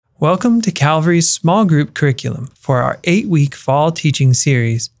Welcome to Calvary's small group curriculum for our 8-week fall teaching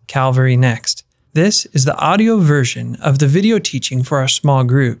series, Calvary Next. This is the audio version of the video teaching for our small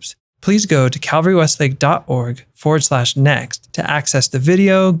groups. Please go to calvarywestlake.org/next to access the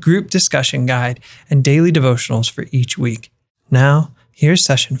video, group discussion guide, and daily devotionals for each week. Now, here's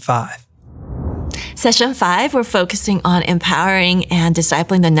Session 5. Session 5, we're focusing on empowering and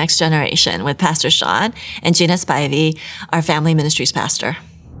discipling the next generation with Pastor Sean and Gina Spivey, our family ministries pastor.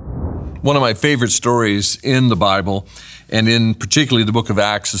 One of my favorite stories in the Bible, and in particularly the book of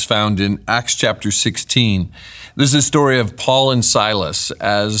Acts, is found in Acts chapter 16. This is a story of Paul and Silas.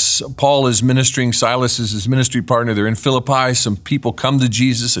 As Paul is ministering, Silas is his ministry partner. They're in Philippi. Some people come to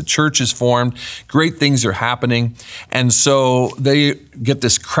Jesus. A church is formed. Great things are happening. And so they get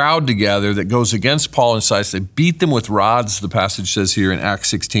this crowd together that goes against Paul and Silas. They beat them with rods, the passage says here in Acts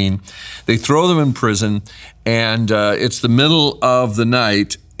 16. They throw them in prison, and it's the middle of the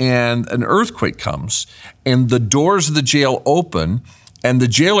night, and an earthquake comes, and the doors of the jail open, and the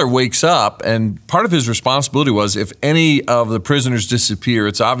jailer wakes up, and part of his responsibility was if any of the prisoners disappear,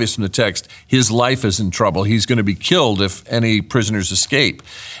 it's obvious from the text, his life is in trouble. He's going to be killed if any prisoners escape.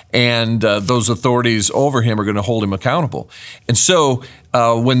 And those authorities over him are going to hold him accountable. And so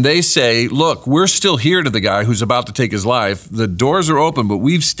when they say, look, we're still here to the guy who's about to take his life, the doors are open, but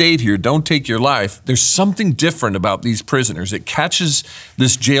we've stayed here, don't take your life. There's something different about these prisoners. It catches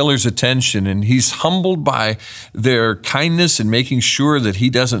this jailer's attention, and he's humbled by their kindness and making sure that he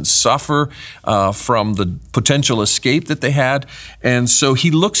doesn't suffer from the potential escape that they had. And so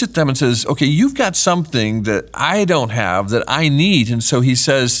he looks at them and says, okay, you've got something that I don't have, that I need. And so he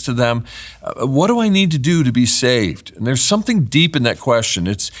says to them, what do I need to do to be saved? And there's something deep in that question.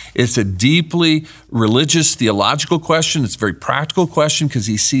 It's a deeply religious, theological question. It's a very practical question because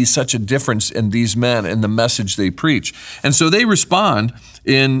he sees such a difference in these men and the message they preach. And so they respond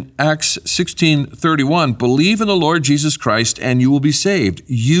in Acts 16:31, believe in the Lord Jesus Christ and you will be saved,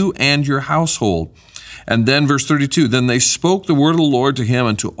 you and your household. And then verse 32, then they spoke the word of the Lord to him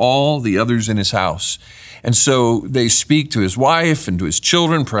and to all the others in his house. And so they speak to his wife and to his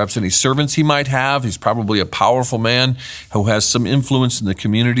children, perhaps any servants he might have. He's probably a powerful man who has some influence in the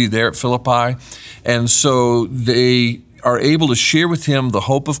community there at Philippi. And so they are able to share with him the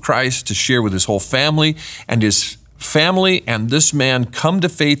hope of Christ, to share with his whole family, and his family and this man come to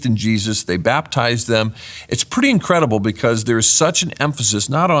faith in Jesus. They baptize them. It's pretty incredible because there is such an emphasis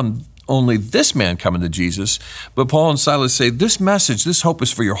not on only this man coming to Jesus, but Paul and Silas say, this message, this hope is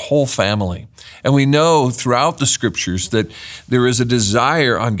for your whole family. And we know throughout the scriptures that there is a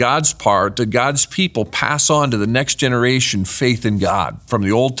desire on God's part that God's people pass on to the next generation faith in God. From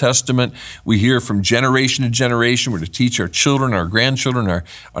the Old Testament, we hear from generation to generation, we're to teach our children, our grandchildren,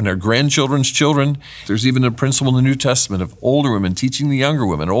 and our grandchildren's children. There's even a principle in the New Testament of older women teaching the younger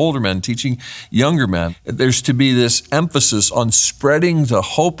women, older men teaching younger men. There's to be this emphasis on spreading the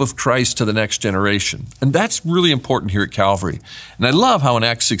hope of Christ to the next generation. And that's really important here at Calvary. And I love how in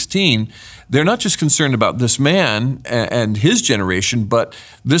Acts 16, they're not just concerned about this man and his generation, but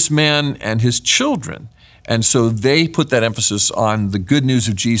this man and his children. And so they put that emphasis on the good news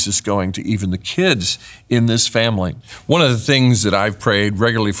of Jesus going to even the kids in this family. One of the things that I've prayed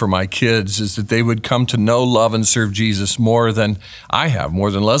regularly for my kids is that they would come to know, love, and serve Jesus more than I have,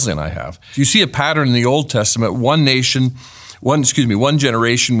 more than Leslie and I have. You see a pattern in the Old Testament. One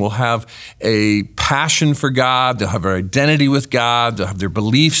generation will have a passion for God, they'll have their identity with God, they'll have their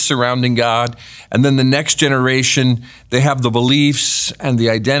beliefs surrounding God, and then the next generation, they have the beliefs and the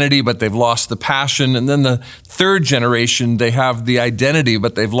identity, but they've lost the passion, and then the third generation, they have the identity,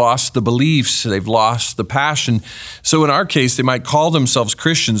 but they've lost the beliefs, they've lost the passion. So in our case, they might call themselves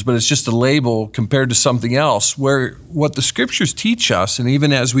Christians, but it's just a label compared to something else, where what the scriptures teach us, and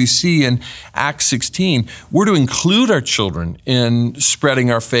even as we see in Acts 16, we're to include our children in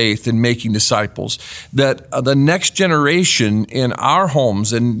spreading our faith and making disciples, that the next generation in our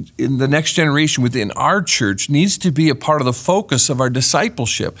homes and in the next generation within our church needs to be a part of the focus of our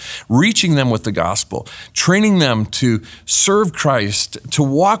discipleship, reaching them with the gospel, training them to serve Christ, to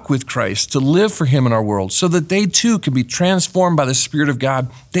walk with Christ, to live for him in our world, so that they too can be transformed by the Spirit of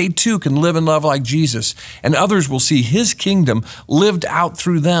God. They too can live and love like Jesus, and others will see his kingdom lived out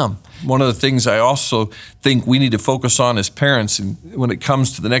through them. One of the things I also think we need to focus on as parents, and when it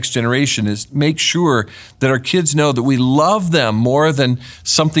comes to the next generation, is make sure that our kids know that we love them more than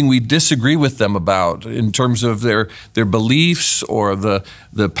something we disagree with them about in terms of their beliefs or the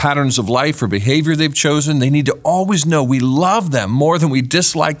patterns of life or behavior they've chosen. They need to always know we love them more than we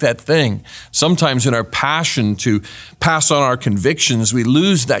dislike that thing. Sometimes in our passion to pass on our convictions, we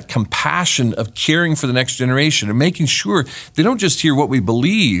lose that compassion of caring for the next generation and making sure they don't just hear what we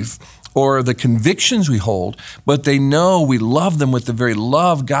believe or the convictions we hold, but they know we love them with the very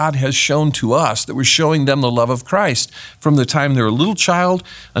love God has shown to us, that we're showing them the love of Christ from the time they're a little child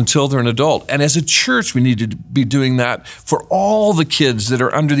until they're an adult. And as a church, we need to be doing that for all the kids that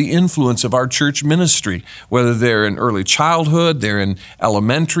are under the influence of our church ministry, whether they're in early childhood, they're in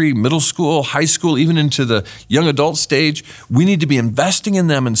elementary, middle school, high school, even into the young adult stage. We need to be investing in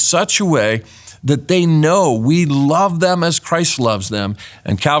them in such a way that they know we love them as Christ loves them.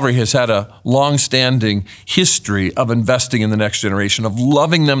 And Calvary has had a long-standing history of investing in the next generation, of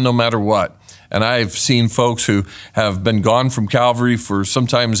loving them no matter what. And I've seen folks who have been gone from Calvary for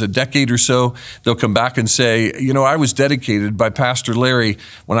sometimes a decade or so. They'll come back and say, I was dedicated by Pastor Larry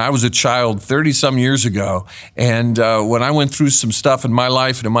when I was a child 30-some years ago. And when I went through some stuff in my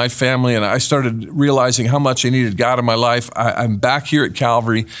life and in my family, and I started realizing how much I needed God in my life, I'm back here at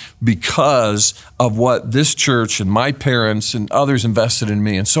Calvary because of what this church and my parents and others invested in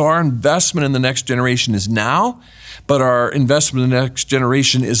me. And so our investment in the next generation is now, but our investment in the next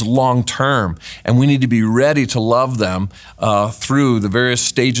generation is long-term. And we need to be ready to love them through the various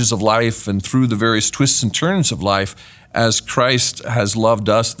stages of life and through the various twists and turns of life as Christ has loved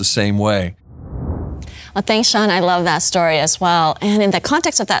us the same way. Well, thanks, Sean. I love that story as well. And in the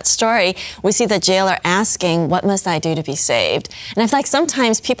context of that story, we see the jailer asking, what must I do to be saved? And I feel like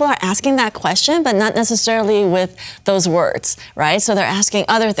sometimes people are asking that question, but not necessarily with those words, right? So they're asking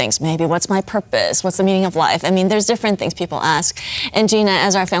other things. Maybe what's my purpose? What's the meaning of life? I mean, there's different things people ask. And Gina,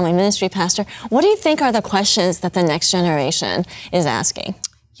 as our family ministry pastor, what do you think are the questions that the next generation is asking?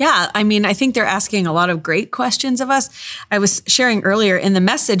 Yeah, I think they're asking a lot of great questions of us. I was sharing earlier in the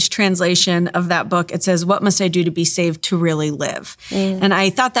Message translation of that book, it says, what must I do to be saved to really live? And I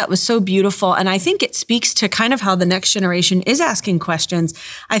thought that was so beautiful. And I think it speaks to kind of how the next generation is asking questions.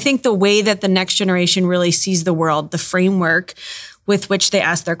 I think the way that the next generation really sees the world, the framework with which they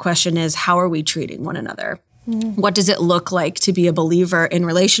ask their question is, how are we treating one another? What does it look like to be a believer in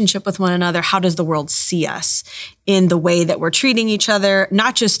relationship with one another? How does the world see us in the way that we're treating each other,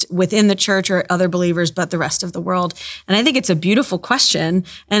 not just within the church or other believers, but the rest of the world? And I think it's a beautiful question,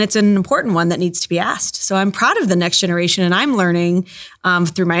 and it's an important one that needs to be asked. So I'm proud of the next generation, and I'm learning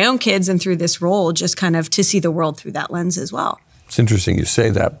through my own kids and through this role, just kind of to see the world through that lens as well. It's interesting you say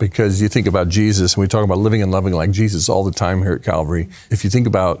that, because you think about Jesus, and we talk about living and loving like Jesus all the time here at Calvary. If you think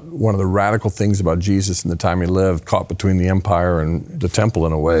about one of the radical things about Jesus in the time he lived, caught between the empire and the temple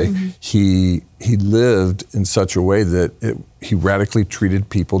in a way, he lived in such a way that he radically treated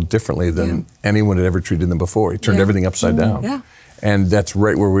people differently than anyone had ever treated them before. He turned everything upside down. And that's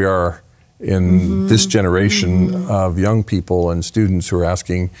right where we are in this generation of young people and students who are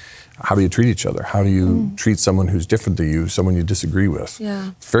asking, how do you treat each other? How do you treat someone who's different to you, someone you disagree with?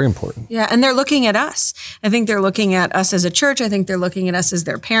 Yeah. It's very important. Yeah, and they're looking at us. I think they're looking at us as a church. I think they're looking at us as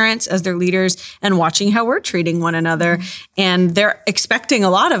their parents, as their leaders, and watching how we're treating one another. And they're expecting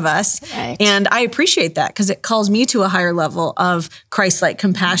a lot of us. Right. And I appreciate that, because it calls me to a higher level of Christ-like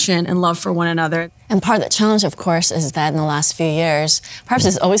compassion and love for one another. And part of the challenge, of course, is that in the last few years, perhaps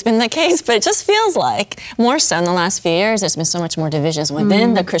it's always been the case, but it just feels like more so in the last few years, there's been so much more divisions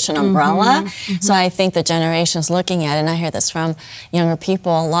within the Christian umbrella. So I think the generation's looking at it, and I hear this from younger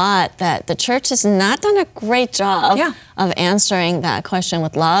people a lot, that the church has not done a great job of answering that question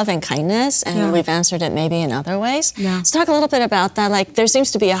with love and kindness, and we've answered it maybe in other ways. Let's talk a little bit about that. Like, there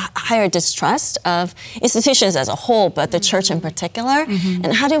seems to be a higher distrust of institutions as a whole, but the church in particular.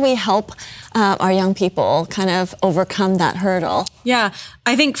 And how do we help our young people kind of overcome that hurdle? Yeah,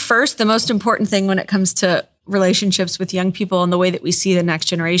 I think first, the most important thing when it comes to relationships with young people and the way that we see the next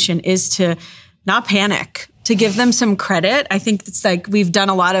generation is to not panic, to give them some credit. I think it's like we've done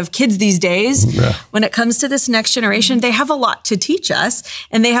a lot of kids these days. When it comes to this next generation, they have a lot to teach us,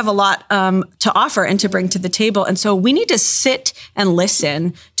 and they have a lot to offer and to bring to the table. And so we need to sit and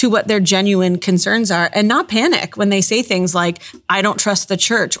listen to what their genuine concerns are and not panic when they say things like, I don't trust the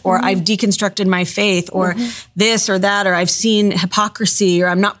church, or I've deconstructed my faith, or this or that, or I've seen hypocrisy, or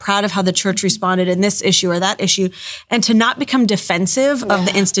I'm not proud of how the church responded in this issue or that issue. And to not become defensive of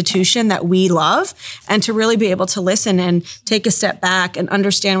the institution that we love, and to really be able to listen and take a step back and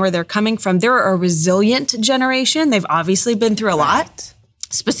understand where they're coming from. They're a resilient generation. They've obviously been through a lot.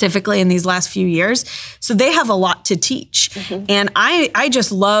 specifically in these last few years. So they have a lot to teach. And I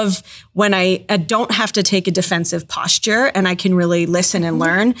just love when I don't have to take a defensive posture and I can really listen and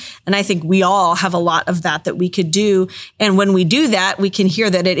learn. And I think we all have a lot of that we could do. And when we do that, we can hear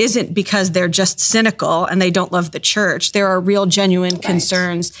that it isn't because they're just cynical and they don't love the church. There are real, genuine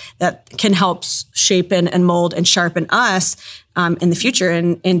concerns that can help shape and mold and sharpen us in the future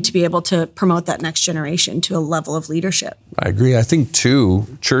and to be able to promote that next generation to a level of leadership. I agree. I think,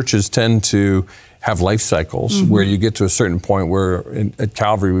 too, churches tend to have life cycles where you get to a certain point where at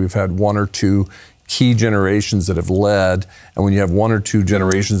Calvary we've had one or two key generations that have led. And when you have one or two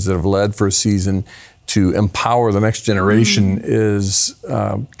generations that have led for a season, to empower the next generation is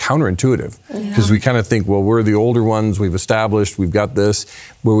counterintuitive, because we kind of think, well, we're the older ones, we've established, we've got this,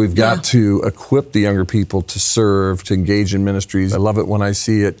 where we've got to equip the younger people to serve, to engage in ministries. I love it when I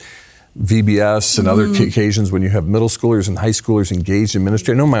see it VBS and other occasions when you have middle schoolers and high schoolers engaged in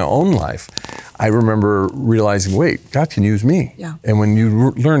ministry. I know in my own life, I remember realizing, wait, God can use me. Yeah. And when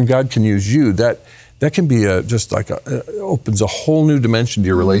you learn God can use you, that can be opens a whole new dimension to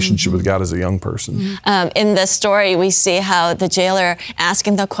your relationship with God as a young person. In the story, we see how the jailer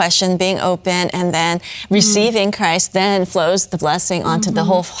asking the question, being open, and then receiving Christ, then flows the blessing onto the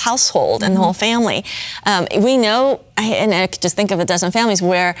whole household and the whole family. We know, and I could just think of a dozen families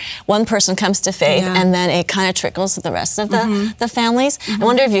where one person comes to faith and then it kind of trickles to the rest of the families. I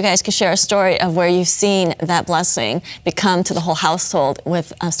wonder if you guys could share a story of where you've seen that blessing become to the whole household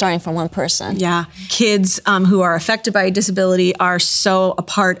with starting from one person. Yeah. Kids who are affected by a disability are so a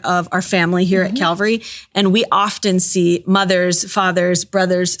part of our family here at Calvary. And we often see mothers, fathers,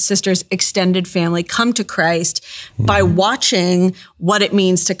 brothers, sisters, extended family come to Christ by watching what it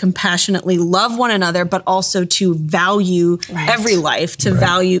means to compassionately love one another, but also to value every life, to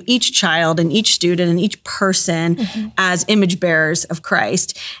value each child and each student and each person as image bearers of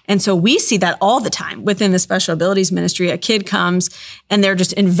Christ. And so we see that all the time within the Special Abilities Ministry. A kid comes and they're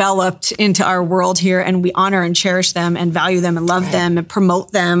just enveloped into our world here, and we honor and cherish them and value them and love them and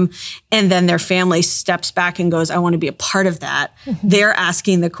promote them. And then their family steps back and goes, I want to be a part of that. They're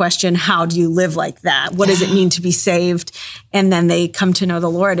asking the question, how do you live like that? What does it mean to be saved? And then they come to know the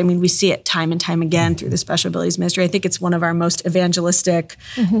Lord. I mean, we see it time and time again through the Special Abilities Ministry. I think it's one of our most evangelistic,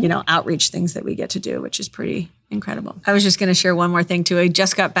 outreach things that we get to do, which is pretty incredible. I was just going to share one more thing too. I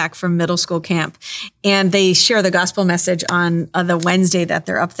just got back from middle school camp, and they share the gospel message on the Wednesday that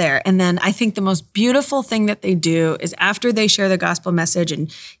they're up there. And then I think the most beautiful thing that they do is after they share the gospel message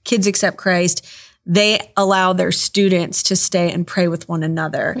and kids accept Christ, they allow their students to stay and pray with one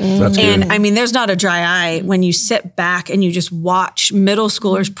another. That's and good. I mean, there's not a dry eye when you sit back and you just watch middle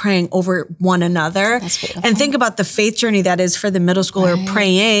schoolers praying over one another. And think about the faith journey that is for the middle schooler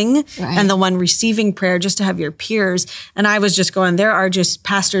praying and the one receiving prayer, just to have your peers. And I was just going, there are just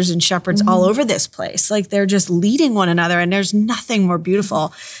pastors and shepherds all over this place. Like, they're just leading one another, and there's nothing more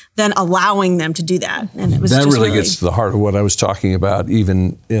beautiful than allowing them to do that. And it was that just really gets to the heart of what I was talking about.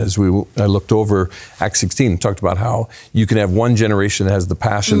 Even as I looked over Acts 16, talked about how you can have one generation that has the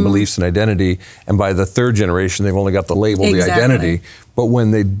passion, beliefs, and identity, and by the third generation, they've only got the label, the identity. But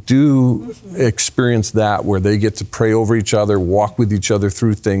when they do experience that, where they get to pray over each other, walk with each other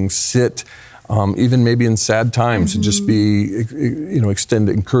through things, sit, even maybe in sad times, and just be, extend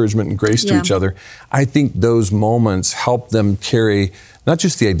encouragement and grace to each other. I think those moments help them carry not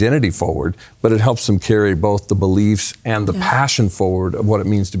just the identity forward, but it helps them carry both the beliefs and the passion forward of what it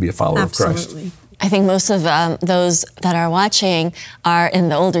means to be a follower of Christ. I think most of those that are watching are in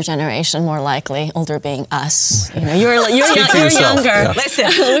the older generation, more likely, older being us. You're younger. Yeah.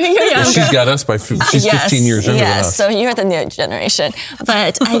 Listen, you're younger. She's got us she's 15 years younger than us. So you're the new generation.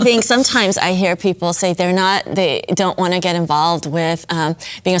 But I think sometimes I hear people say they don't want to get involved with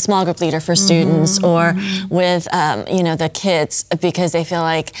being a small group leader for students or with, the kids, because they feel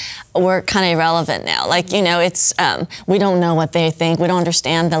like we're kind of irrelevant now. Like, it's, we don't know what they think. We don't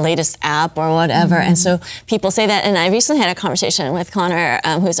understand the latest app or whatever. And so people say that. And I recently had a conversation with Connor,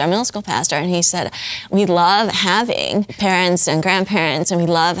 who's our middle school pastor, and he said, we love having parents and grandparents, and we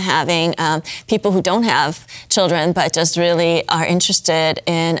love having people who don't have children, but just really are interested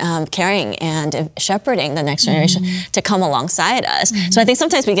in caring and shepherding the next generation to come alongside us. So I think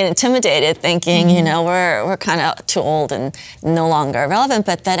sometimes we get intimidated thinking, we're kind of too old and no longer relevant,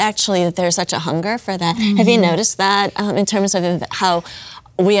 but that actually there's such a hunger for that. Have you noticed that in terms of how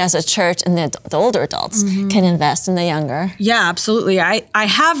we as a church and the older adults can invest in the younger. Yeah, absolutely. I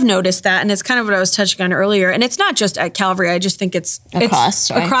have noticed that, and it's kind of what I was touching on earlier. And it's not just at Calvary. I just think it's across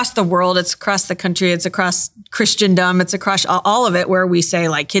the world. It's across the country. It's across Christendom. It's across all of it, where we say,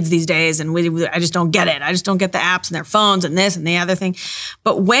 like, kids these days, and I just don't get it. I just don't get the apps and their phones and this and the other thing.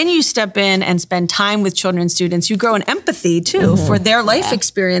 But when you step in and spend time with children and students, you grow an empathy too for their life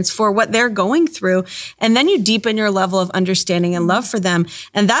experience, for what they're going through. And then you deepen your level of understanding and love for them.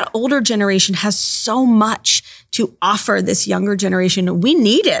 And that older generation has so much to offer this younger generation. We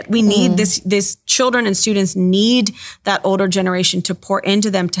need it. We need this children and students need that older generation to pour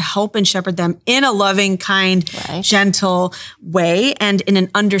into them, to help and shepherd them in a loving, kind, gentle way and in an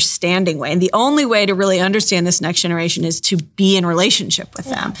understanding way. And the only way to really understand this next generation is to be in relationship with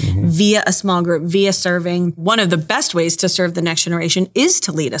them via a small group, via serving. One of the best ways to serve the next generation is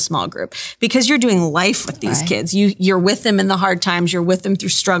to lead a small group, because you're doing life with these kids. You're with them in the hard times. You're with them through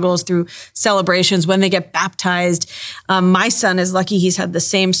struggles, through celebrations, when they get baptized. My son is lucky. He's had the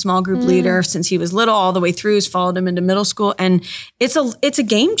same small group leader since he was little, all the way through. He's followed him into middle school, and it's a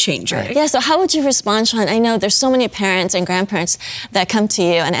game changer. Yeah. So how would you respond, Sean? I know there's so many parents and grandparents that come to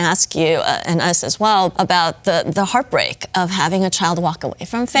you and ask you and us as well about the heartbreak of having a child walk away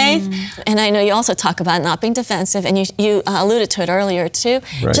from faith. And I know you also talk about not being defensive, and you alluded to it earlier too.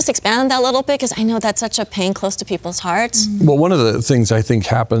 Just expand on that a little bit, because I know that's such a pain close to people's hearts. Well, one of the things I think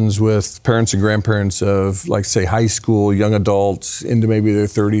happens with parents and grandparents of, like, say, high school, young adults into maybe their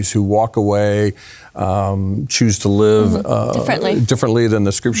 30s who walk away, choose to live differently than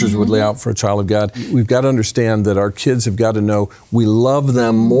the scriptures would lay out for a child of God. We've got to understand that our kids have got to know we love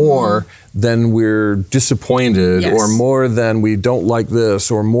them more than we're disappointed, or more than we don't like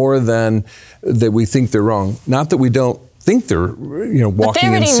this, or more than that we think they're wrong. Not that we don't think they're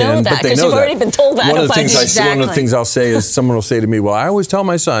walking in sin, but they know that. You've already been told that. One of the things I'll say is, someone will say to me, well, I always tell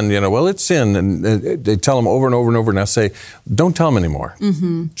my son, well, it's sin, and they tell him over and over and over, and I say, don't tell them anymore.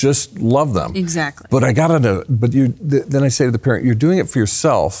 Just love them. Exactly. But I gotta know. But then I say to the parent, you're doing it for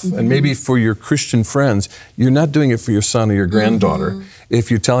yourself, and maybe for your Christian friends. You're not doing it for your son or your granddaughter. If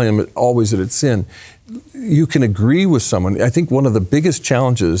you're telling them always that it's sin. You can agree with someone. I think one of the biggest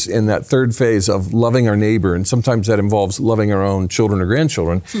challenges in that third phase of loving our neighbor, and sometimes that involves loving our own children or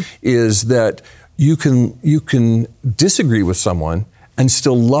grandchildren, is that you can disagree with someone and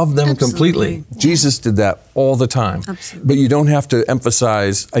still love them completely. Jesus did that all the time. But you don't have to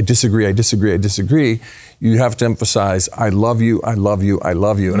emphasize, I disagree, I disagree, I disagree. You have to emphasize, I love you, I love you, I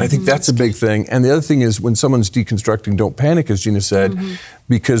love you. And I think that's a big thing. And the other thing is, when someone's deconstructing, don't panic, as Gina said,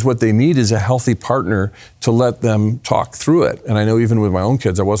 because what they need is a healthy partner to let them talk through it. And I know even with my own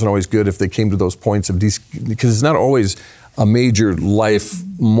kids, I wasn't always good if they came to those points of because it's not always a major life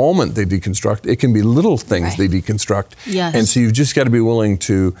moment they deconstruct. It can be little things they deconstruct. And so you've just got to be willing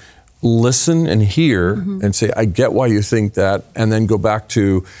to listen and hear and say, I get why you think that, and then go back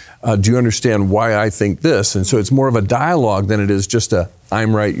to, do you understand why I think this? And so it's more of a dialogue than it is just a,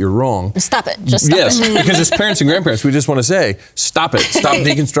 I'm right, you're wrong. Stop it. Just stop it. Because as parents and grandparents, we just want to say, stop it. Stop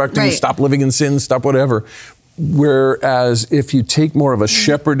deconstructing, stop living in sin, stop whatever. Whereas if you take more of a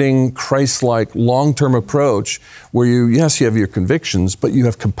shepherding, Christ-like, long-term approach, where you have your convictions, but you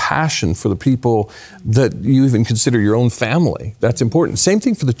have compassion for the people that you even consider your own family. That's important. Same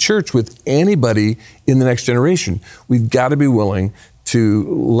thing for the church with anybody in the next generation. We've got to be willing to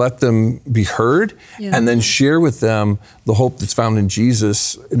let them be heard and then share with them the hope that's found in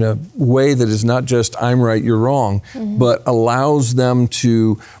Jesus in a way that is not just, I'm right, you're wrong, but allows them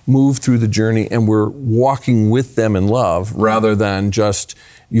to move through the journey, and we're walking with them in love rather than just,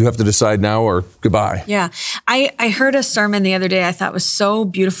 you have to decide now or goodbye. Yeah. I heard a sermon the other day I thought was so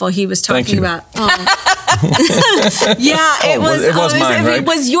beautiful. He was talking about... It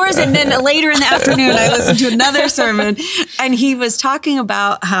was yours, and then later in the afternoon I listened to another sermon, and he was talking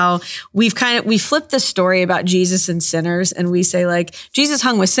about how we flipped the story about Jesus and sinners, and we say, like, Jesus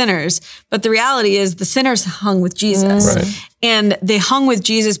hung with sinners, but the reality is the sinners hung with Jesus. And they hung with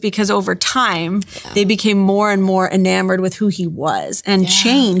Jesus because over time, they became more and more enamored with who he was and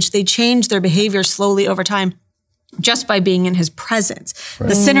changed. They changed their behavior slowly over time just by being in his presence.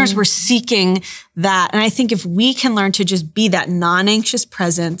 The sinners were seeking that. And I think if we can learn to just be that non-anxious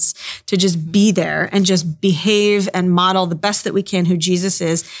presence, to just be there and just behave and model the best that we can who Jesus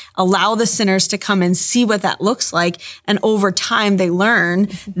is, allow the sinners to come and see what that looks like. And over time they learn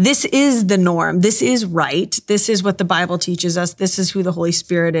this is the norm. This is right. This is what the Bible teaches us. This is who the Holy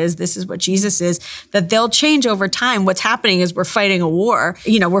Spirit is. This is what Jesus is, that they'll change over time. What's happening is we're fighting a war.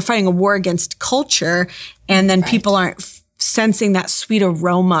 We're fighting a war against culture. And then people aren't sensing that sweet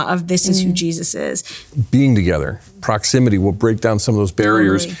aroma of this is who Jesus is. Being together, proximity will break down some of those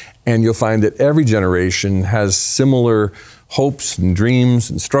barriers. Totally. And you'll find that every generation has similar hopes and dreams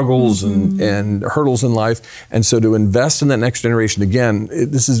and struggles and hurdles in life. And so to invest in that next generation, again,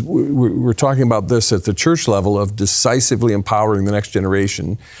 we're talking about this at the church level of decisively empowering the next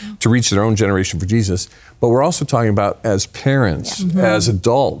generation to reach their own generation for Jesus. But we're also talking about as parents, as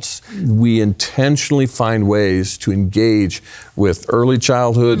adults, we intentionally find ways to engage with early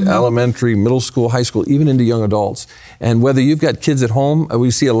childhood, elementary, middle school, high school, even into young adults. And whether you've got kids at home,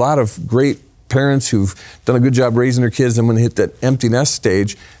 we see a lot of great parents who've done a good job raising their kids, and when they hit that empty nest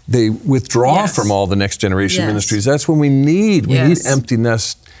stage, they withdraw from all the next generation ministries. That's when we need empty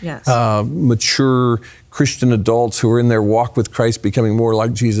nest, mature Christian adults who are in their walk with Christ, becoming more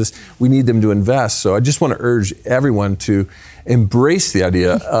like Jesus. We need them to invest. So I just want to urge everyone to embrace the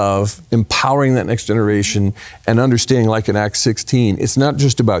idea of empowering that next generation and understanding, like in Acts 16, it's not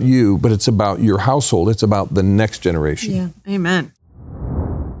just about you, but it's about your household. It's about the next generation. Yeah, amen.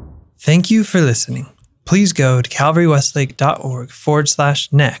 Thank you for listening. Please go to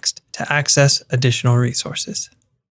calvarywestlake.org/next to access additional resources.